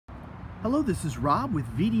Hello, this is Rob with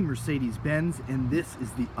Viti Mercedes-Benz, and this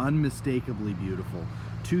is the unmistakably beautiful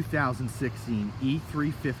 2016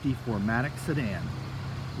 E350 4MATIC sedan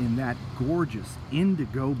in that gorgeous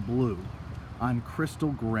indigo blue on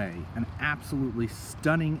crystal gray. An absolutely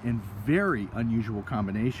stunning and very unusual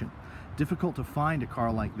combination. Difficult to find a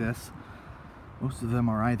car like this. Most of them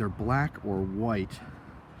are either black or white.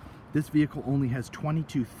 This vehicle only has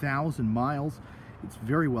 22,000 miles. It's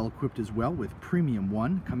very well equipped as well with Premium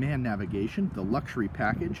One, command navigation, the luxury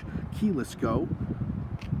package, keyless go,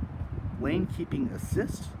 lane keeping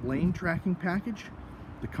assist, lane tracking package,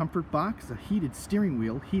 the comfort box, a heated steering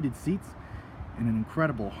wheel, heated seats, and an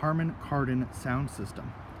incredible Harman Kardon sound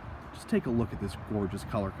system. Just take a look at this gorgeous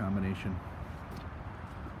color combination.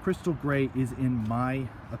 Crystal gray is, in my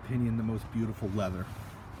opinion, the most beautiful leather.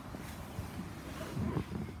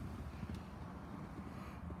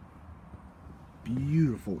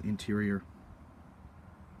 Beautiful interior.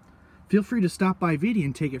 Feel free to stop by Viti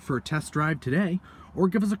and take it for a test drive today, or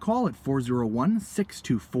give us a call at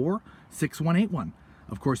 401-624-6181.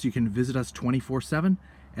 Of course, you can visit us 24/7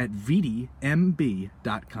 at vitimb.com.